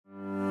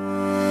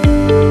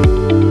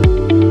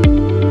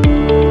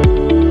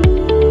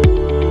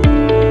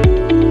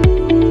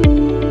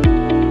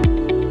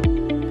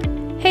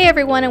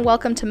everyone, and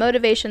welcome to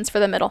Motivations for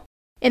the Middle.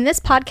 In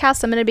this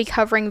podcast, I'm going to be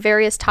covering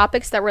various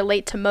topics that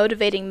relate to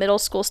motivating middle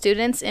school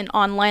students in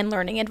online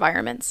learning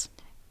environments.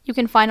 You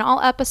can find all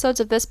episodes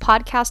of this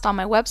podcast on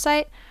my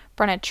website,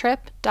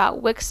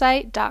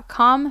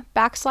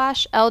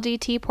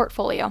 brennatripp.wixsite.com/LDT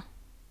portfolio.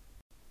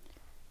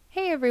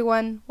 Hey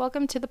everyone,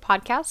 welcome to the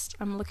podcast.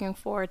 I'm looking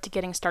forward to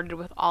getting started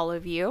with all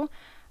of you.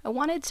 I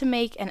wanted to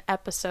make an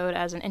episode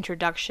as an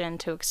introduction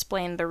to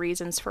explain the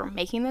reasons for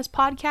making this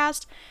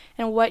podcast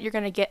and what you're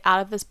going to get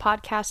out of this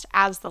podcast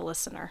as the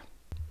listener.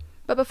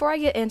 But before I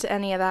get into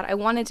any of that, I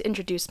wanted to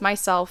introduce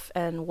myself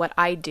and what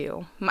I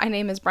do. My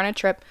name is Brenna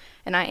Tripp,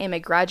 and I am a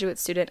graduate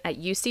student at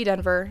UC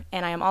Denver,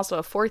 and I am also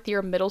a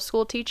fourth-year middle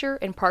school teacher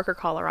in Parker,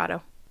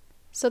 Colorado.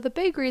 So the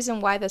big reason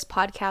why this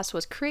podcast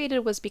was created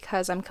was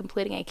because I'm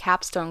completing a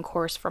capstone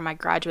course for my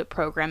graduate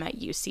program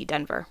at UC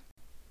Denver.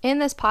 In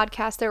this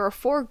podcast, there are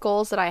 4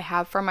 goals that I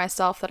have for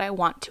myself that I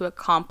want to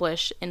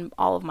accomplish in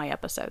all of my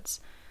episodes.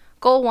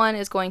 Goal 1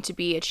 is going to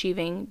be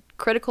achieving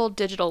critical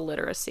digital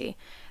literacy.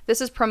 This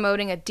is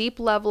promoting a deep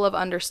level of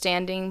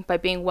understanding by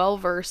being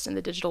well-versed in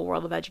the digital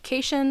world of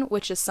education,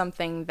 which is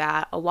something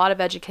that a lot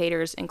of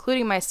educators,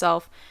 including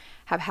myself,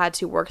 have had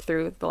to work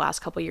through the last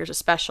couple years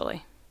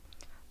especially.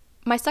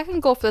 My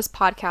second goal for this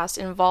podcast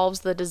involves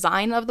the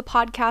design of the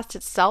podcast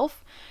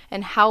itself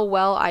and how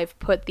well I've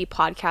put the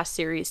podcast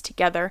series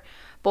together,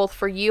 both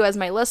for you as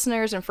my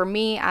listeners and for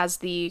me as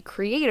the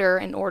creator,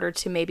 in order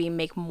to maybe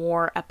make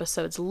more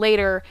episodes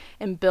later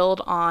and build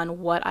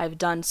on what I've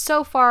done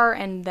so far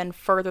and then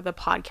further the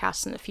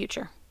podcast in the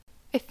future.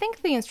 I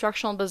think the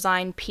instructional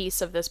design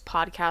piece of this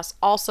podcast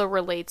also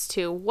relates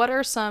to what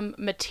are some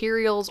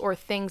materials or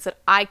things that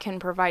I can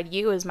provide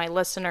you as my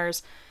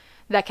listeners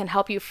that can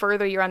help you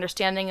further your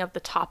understanding of the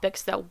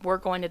topics that we're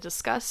going to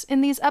discuss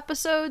in these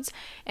episodes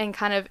and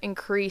kind of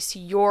increase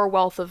your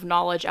wealth of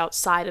knowledge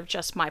outside of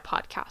just my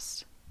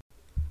podcast.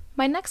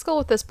 My next goal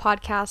with this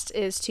podcast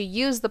is to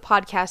use the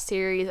podcast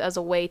series as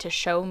a way to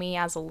show me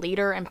as a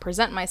leader and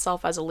present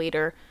myself as a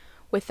leader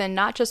within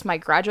not just my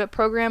graduate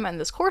program and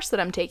this course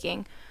that I'm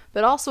taking,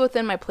 but also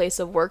within my place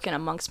of work and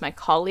amongst my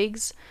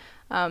colleagues.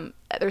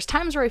 There's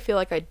times where I feel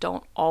like I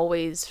don't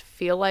always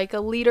feel like a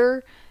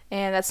leader,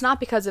 and that's not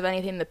because of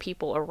anything the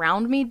people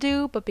around me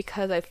do, but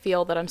because I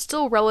feel that I'm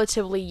still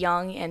relatively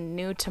young and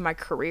new to my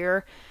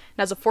career.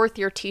 And as a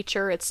fourth-year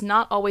teacher, it's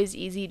not always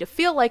easy to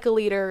feel like a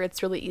leader.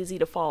 It's really easy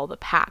to follow the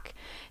pack.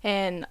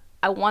 And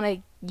I want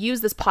to use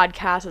this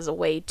podcast as a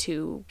way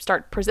to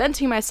start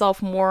presenting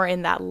myself more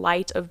in that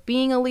light of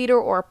being a leader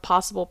or a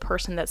possible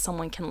person that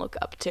someone can look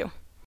up to.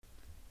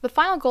 The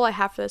final goal I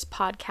have for this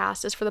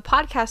podcast is for the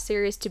podcast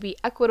series to be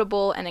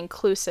equitable and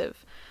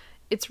inclusive.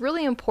 It's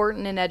really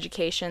important in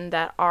education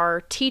that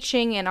our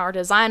teaching and our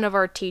design of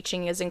our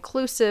teaching is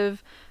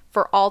inclusive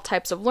for all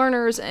types of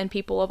learners and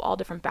people of all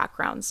different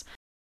backgrounds.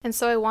 And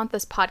so I want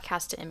this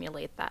podcast to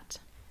emulate that.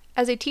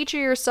 As a teacher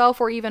yourself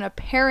or even a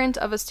parent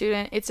of a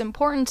student, it's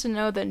important to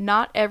know that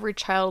not every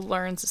child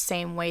learns the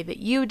same way that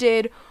you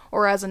did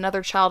or as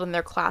another child in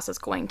their class is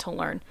going to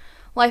learn.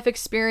 Life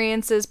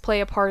experiences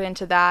play a part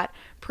into that.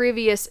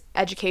 Previous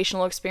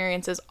educational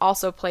experiences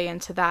also play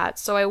into that.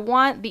 So I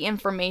want the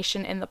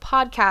information in the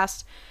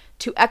podcast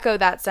to echo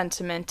that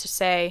sentiment, to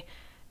say,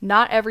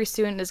 not every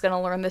student is going to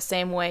learn the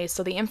same way,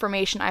 so the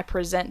information I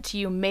present to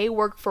you may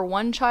work for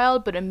one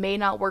child, but it may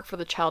not work for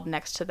the child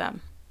next to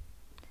them.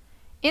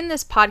 In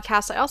this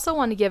podcast, I also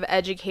want to give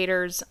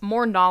educators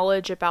more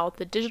knowledge about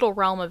the digital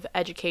realm of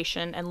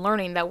education and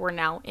learning that we're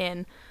now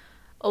in.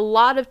 A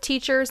lot of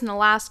teachers in the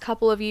last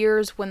couple of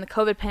years, when the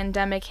COVID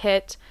pandemic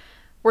hit,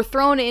 were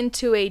thrown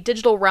into a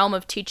digital realm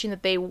of teaching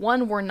that they,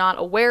 one, were not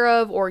aware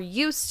of or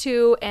used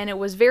to, and it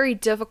was very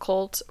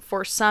difficult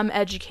for some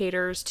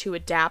educators to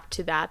adapt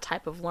to that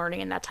type of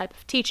learning and that type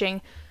of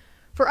teaching.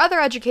 For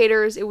other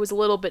educators, it was a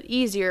little bit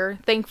easier.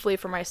 Thankfully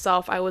for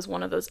myself, I was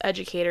one of those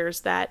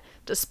educators that,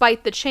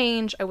 despite the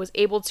change, I was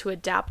able to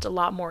adapt a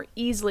lot more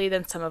easily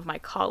than some of my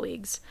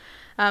colleagues.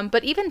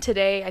 But even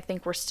today, I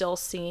think we're still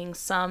seeing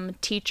some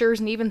teachers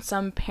and even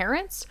some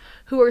parents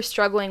who are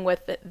struggling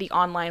with the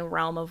online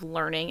realm of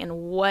learning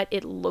and what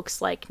it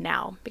looks like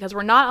now. Because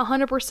we're not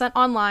 100%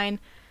 online,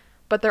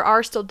 but there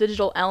are still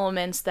digital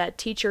elements that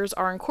teachers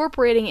are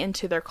incorporating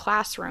into their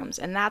classrooms.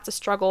 And that's a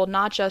struggle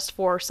not just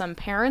for some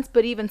parents,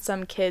 but even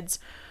some kids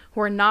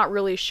who are not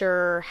really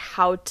sure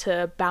how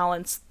to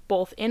balance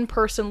both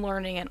in-person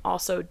learning and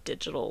also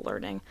digital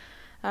learning.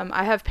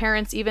 I have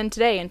parents even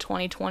today in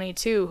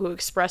 2022 who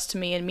express to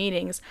me in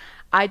meetings,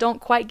 I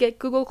don't quite get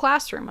Google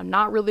Classroom. I'm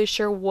not really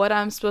sure what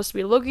I'm supposed to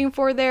be looking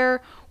for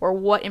there or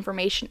what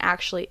information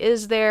actually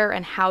is there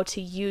and how to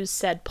use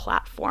said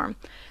platform.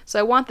 So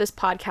I want this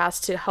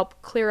podcast to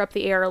help clear up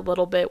the air a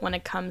little bit when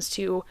it comes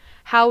to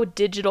how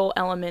digital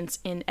elements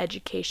in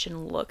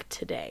education look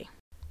today.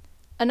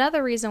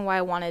 Another reason why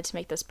I wanted to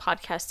make this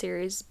podcast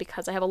series is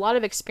because I have a lot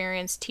of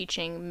experience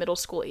teaching middle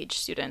school age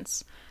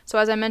students. So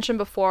as I mentioned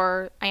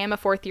before, I am a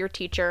fourth-year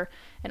teacher,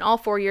 and all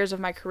 4 years of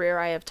my career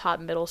I have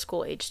taught middle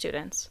school age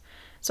students.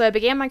 So I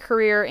began my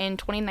career in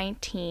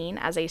 2019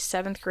 as a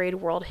 7th grade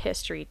world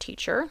history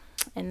teacher.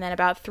 And then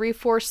about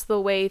 3/4 of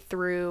the way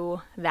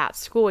through that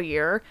school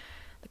year,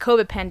 the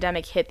COVID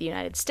pandemic hit the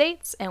United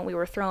States, and we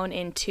were thrown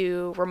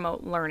into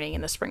remote learning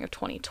in the spring of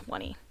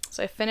 2020.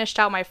 So I finished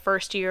out my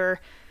first year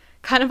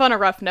kind of on a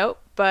rough note,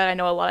 but I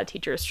know a lot of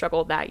teachers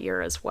struggled that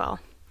year as well.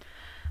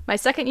 My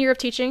second year of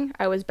teaching,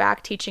 I was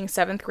back teaching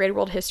 7th grade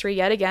world history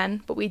yet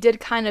again, but we did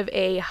kind of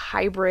a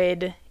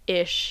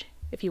hybrid-ish,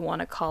 if you want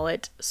to call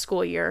it,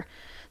 school year.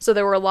 So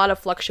there were a lot of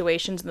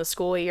fluctuations in the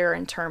school year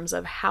in terms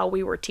of how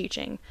we were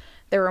teaching.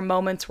 There were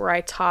moments where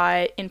I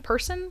taught in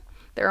person,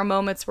 there were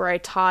moments where I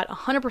taught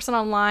 100%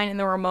 online, and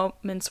there were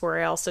moments where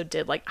I also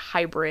did like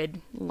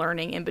hybrid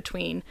learning in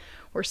between,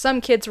 where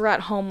some kids were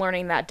at home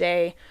learning that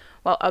day,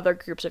 while other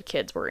groups of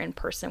kids were in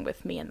person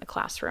with me in the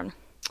classroom.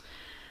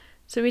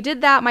 So we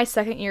did that my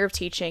second year of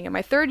teaching. In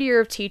my third year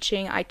of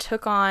teaching, I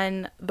took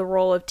on the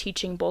role of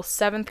teaching both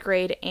 7th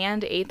grade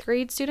and 8th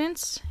grade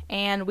students,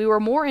 and we were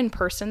more in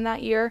person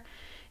that year.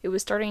 It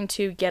was starting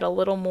to get a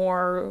little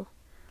more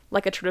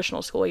like a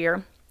traditional school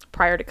year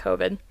prior to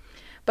COVID.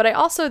 But I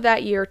also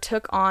that year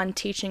took on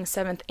teaching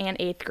 7th and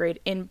 8th grade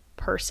in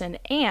person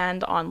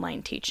and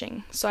online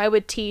teaching. So I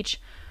would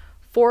teach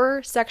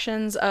 4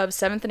 sections of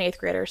 7th and 8th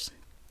graders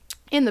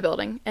in the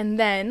building, and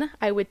then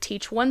I would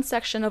teach 1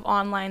 section of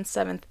online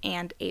 7th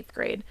and 8th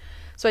grade.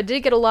 So I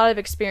did get a lot of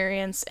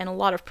experience and a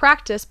lot of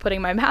practice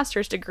putting my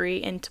master's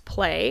degree into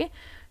play,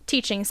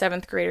 teaching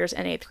 7th graders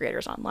and 8th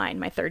graders online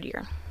my third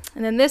year.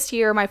 And then this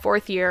year, my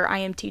 4th year, I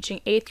am teaching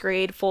 8th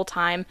grade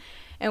full-time,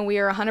 and we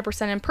are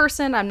 100% in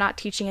person. I'm not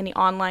teaching any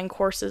online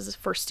courses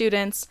for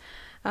students,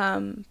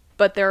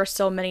 but there are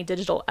still many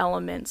digital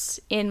elements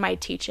in my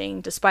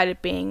teaching, despite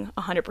it being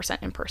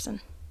 100% in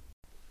person.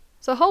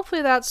 So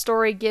hopefully that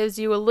story gives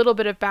you a little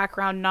bit of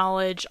background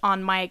knowledge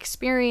on my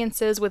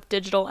experiences with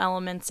digital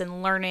elements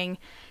in learning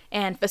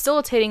and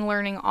facilitating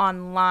learning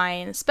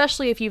online,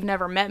 especially if you've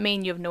never met me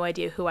and you have no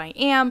idea who I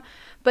am.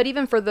 But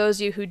even for those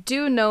of you who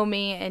do know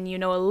me and you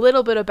know a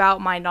little bit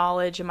about my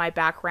knowledge and my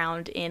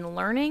background in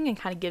learning, and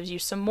kind of gives you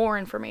some more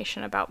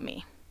information about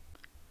me.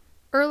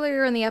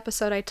 Earlier in the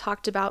episode, I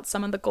talked about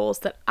some of the goals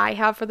that I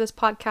have for this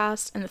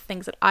podcast and the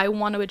things that I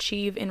want to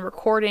achieve in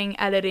recording,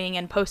 editing,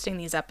 and posting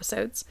these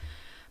episodes.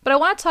 But I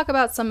want to talk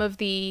about some of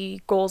the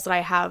goals that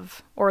I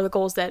have, or the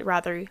goals that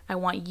rather I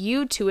want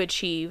you to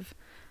achieve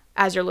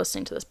as you're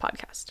listening to this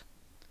podcast.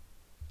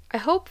 I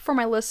hope for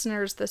my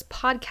listeners, this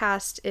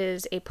podcast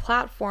is a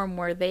platform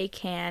where they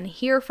can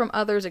hear from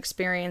others'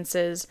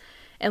 experiences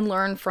and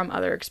learn from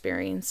other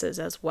experiences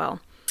as well.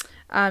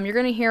 You're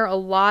going to hear a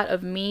lot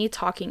of me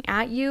talking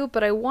at you,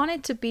 but I want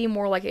it to be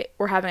more like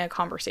we're having a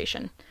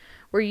conversation,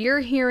 where you're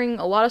hearing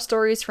a lot of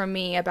stories from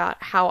me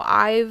about how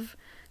I've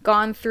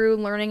gone through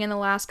learning in the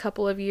last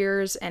couple of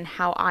years and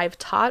how I've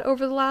taught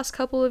over the last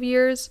couple of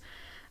years,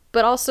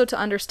 but also to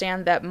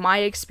understand that my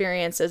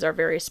experiences are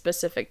very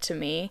specific to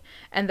me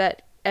and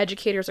that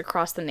educators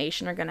across the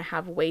nation are going to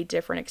have way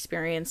different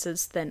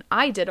experiences than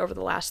I did over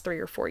the last 3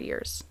 or 4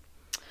 years.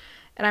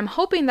 And I'm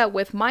hoping that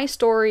with my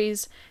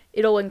stories,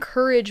 it'll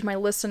encourage my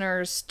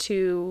listeners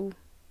to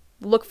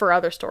look for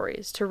other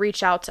stories, to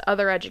reach out to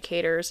other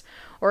educators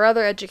or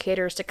other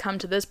educators to come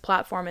to this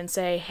platform and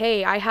say,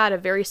 hey, I had a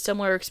very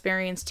similar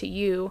experience to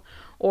you,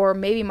 or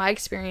maybe my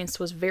experience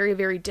was very,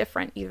 very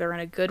different, either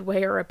in a good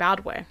way or a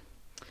bad way.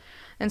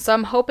 And so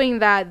I'm hoping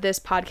that this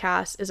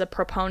podcast is a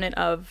proponent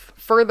of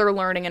further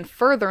learning and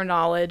further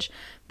knowledge,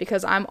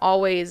 because I'm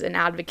always an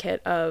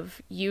advocate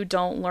of you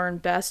don't learn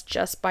best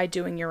just by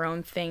doing your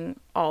own thing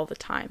all the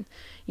time.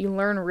 You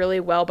learn really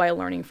well by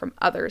learning from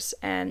others.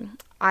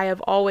 And I have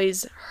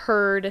always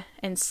heard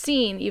and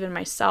seen, even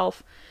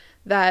myself,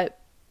 that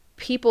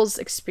people's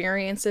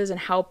experiences and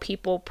how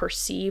people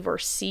perceive or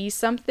see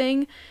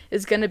something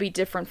is going to be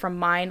different from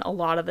mine a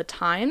lot of the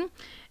time.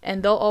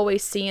 And they'll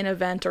always see an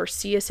event or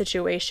see a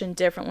situation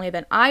differently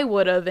than I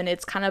would have. And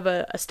it's kind of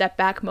a step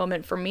back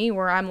moment for me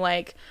where I'm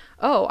like,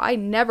 oh, I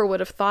never would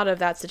have thought of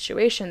that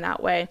situation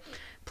that way.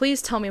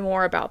 Please tell me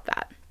more about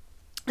that.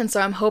 And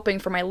so I'm hoping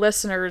for my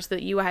listeners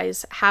that you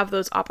guys have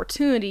those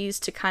opportunities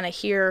to kind of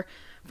hear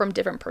from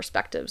different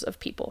perspectives of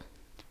people.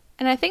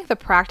 And I think the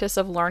practice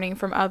of learning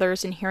from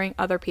others and hearing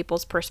other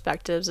people's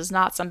perspectives is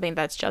not something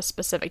that's just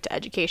specific to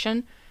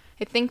education.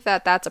 I think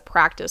that that's a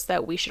practice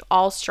that we should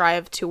all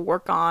strive to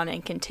work on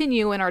and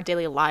continue in our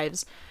daily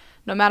lives.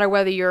 No matter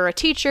whether you're a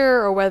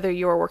teacher or whether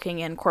you're working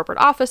in corporate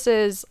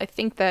offices, I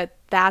think that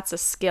that's a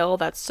skill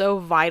that's so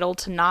vital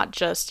to not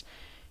just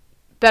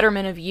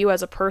betterment of you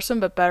as a person,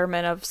 but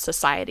betterment of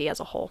society as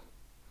a whole.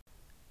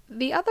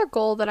 The other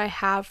goal that I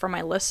have for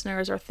my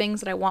listeners, or things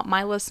that I want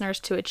my listeners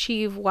to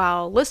achieve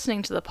while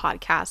listening to the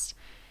podcast,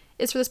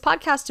 is for this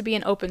podcast to be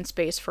an open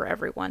space for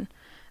everyone.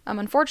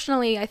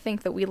 Unfortunately, I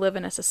think that we live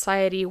in a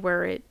society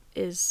where it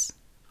is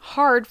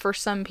hard for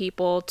some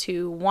people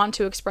to want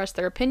to express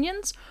their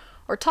opinions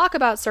or talk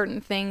about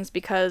certain things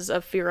because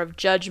of fear of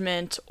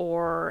judgment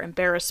or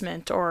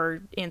embarrassment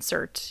or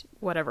insert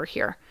whatever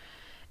here.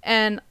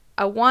 And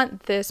I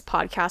want this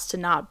podcast to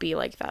not be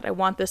like that. I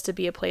want this to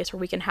be a place where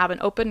we can have an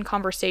open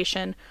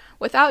conversation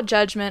without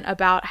judgment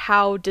about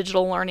how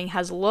digital learning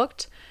has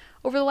looked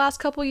over the last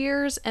couple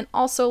years, and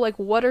also like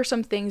what are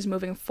some things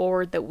moving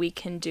forward that we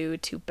can do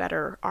to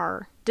better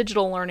our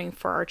digital learning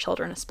for our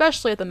children,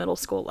 especially at the middle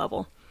school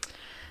level.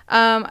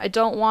 I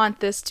don't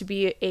want this to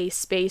be a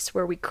space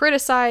where we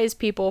criticize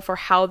people for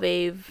how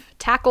they've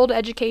tackled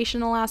education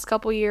the last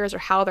couple years or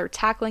how they're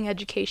tackling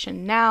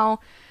education now.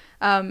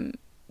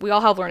 We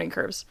all have learning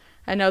curves.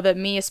 I know that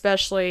me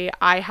especially,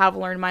 I have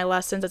learned my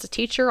lessons as a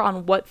teacher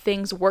on what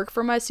things work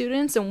for my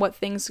students and what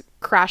things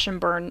crash and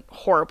burn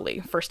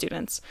horribly for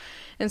students.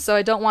 And so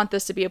I don't want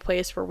this to be a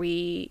place where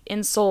we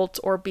insult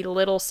or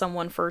belittle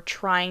someone for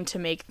trying to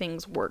make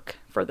things work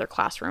for their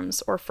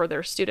classrooms or for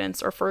their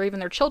students or for even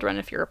their children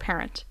if you're a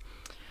parent.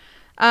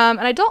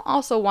 And I don't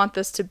also want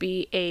this to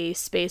be a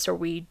space where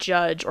we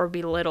judge or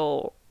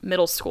belittle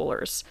middle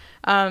schoolers.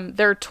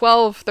 They're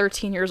 12,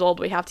 13 years old.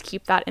 We have to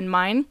keep that in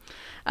mind.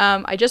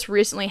 I just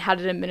recently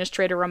had an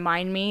administrator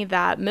remind me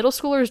that middle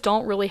schoolers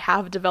don't really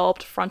have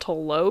developed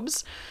frontal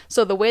lobes.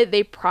 So the way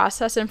they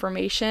process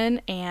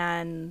information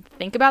and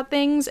think about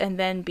things and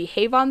then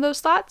behave on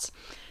those thoughts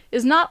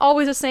is not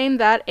always the same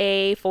that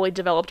a fully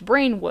developed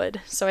brain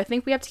would. So I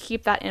think we have to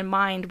keep that in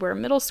mind where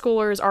middle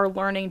schoolers are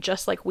learning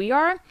just like we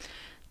are.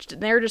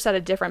 They're just at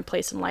a different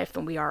place in life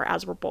than we are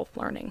as we're both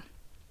learning.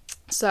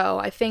 So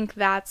I think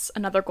that's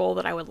another goal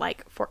that I would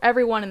like for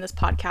everyone in this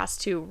podcast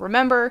to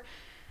remember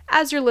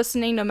as you're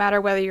listening, no matter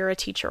whether you're a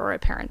teacher or a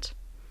parent.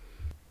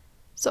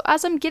 So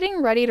as I'm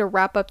getting ready to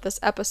wrap up this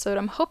episode,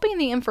 I'm hoping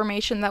the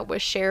information that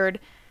was shared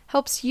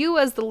helps you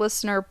as the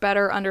listener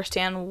better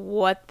understand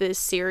what this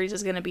series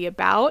is going to be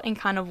about and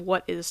kind of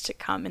what is to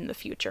come in the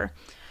future.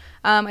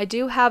 I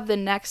do have the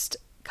next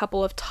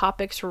couple of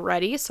topics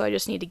ready, so I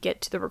just need to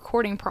get to the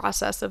recording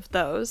process of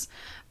those.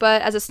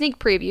 But as a sneak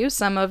preview,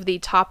 some of the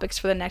topics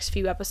for the next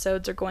few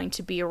episodes are going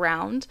to be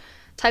around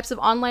types of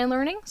online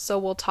learning. So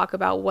we'll talk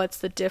about what's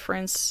the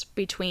difference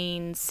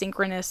between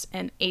synchronous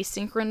and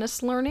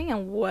asynchronous learning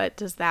and what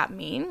does that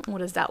mean? What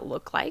does that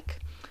look like?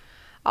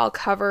 I'll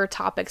cover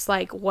topics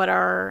like what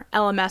are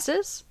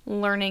LMSs,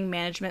 learning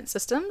management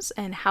systems,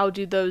 and how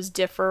do those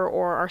differ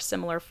or are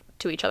similar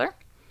to each other.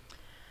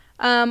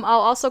 I'll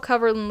also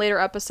cover in later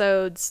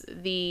episodes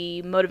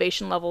the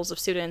motivation levels of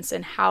students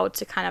and how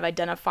to kind of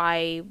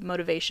identify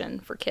motivation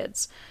for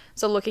kids.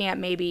 So looking at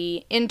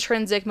maybe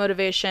intrinsic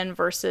motivation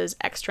versus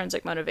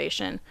extrinsic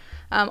motivation.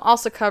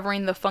 Also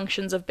covering the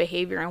functions of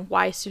behavior and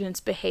why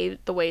students behave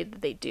the way that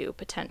they do,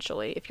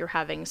 potentially, if you're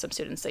having some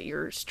students that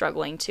you're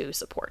struggling to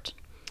support.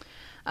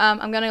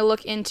 I'm going to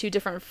look into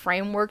different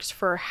frameworks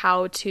for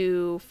how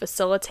to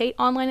facilitate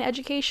online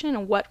education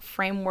and what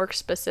frameworks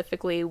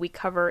specifically we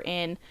cover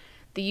in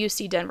the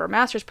UC Denver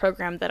Master's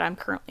Program that I'm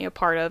currently a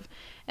part of,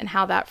 and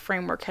how that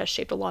framework has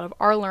shaped a lot of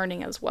our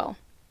learning as well.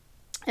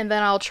 And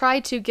then I'll try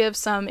to give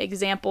some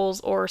examples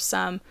or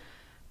some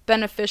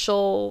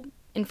beneficial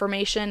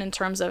information in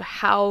terms of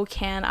how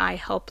can I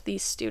help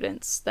these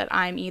students that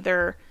I'm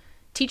either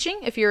teaching,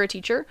 if you're a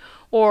teacher,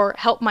 or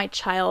help my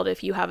child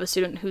if you have a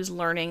student who's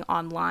learning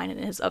online and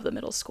is of the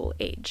middle school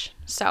age.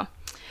 So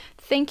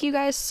thank you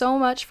guys so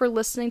much for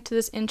listening to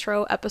this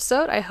intro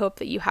episode. I hope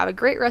that you have a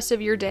great rest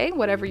of your day,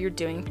 whatever you're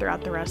doing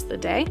throughout the rest of the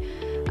day.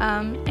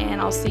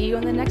 And I'll see you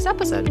in the next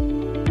episode.